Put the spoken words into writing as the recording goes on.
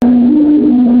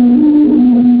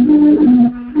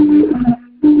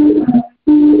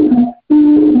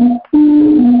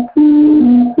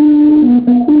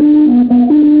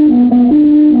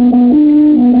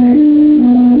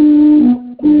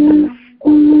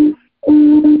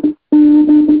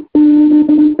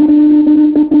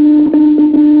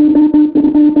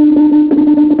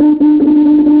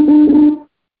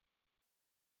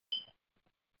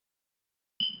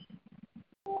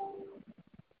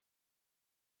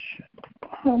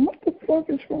What the fuck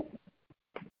is wrong?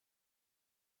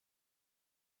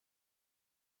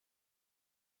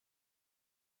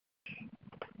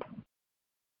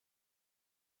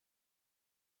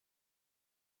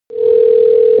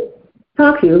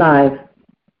 TalkShoe Live.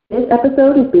 This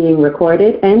episode is being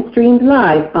recorded and streamed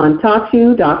live on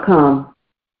TalkShoe.com.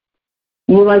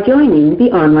 You are joining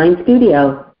the online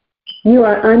studio. You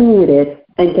are unmuted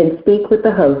and can speak with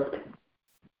the host.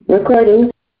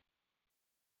 Recording.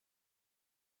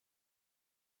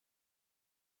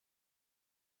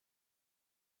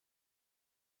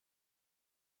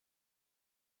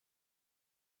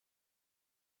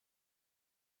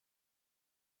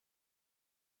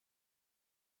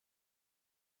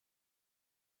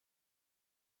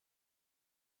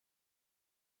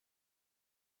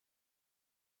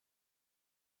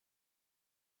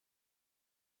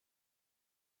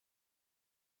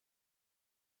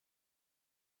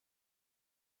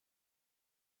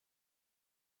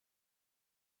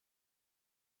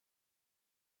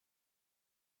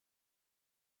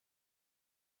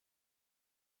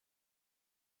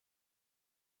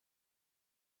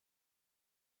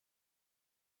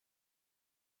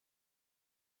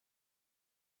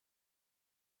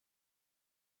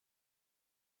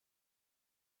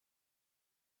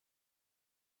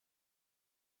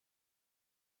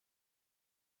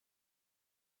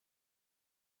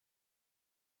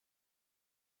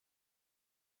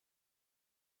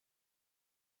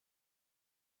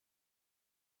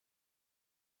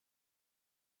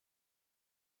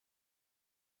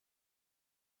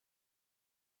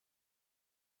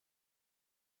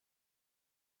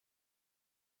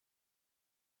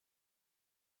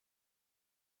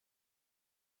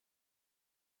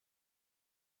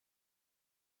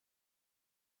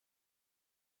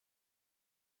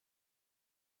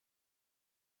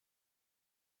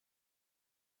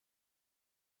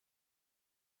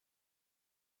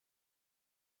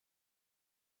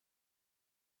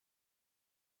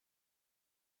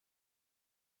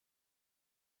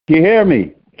 Can you hear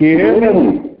me? Can you hear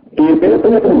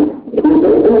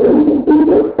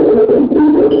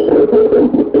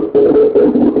me?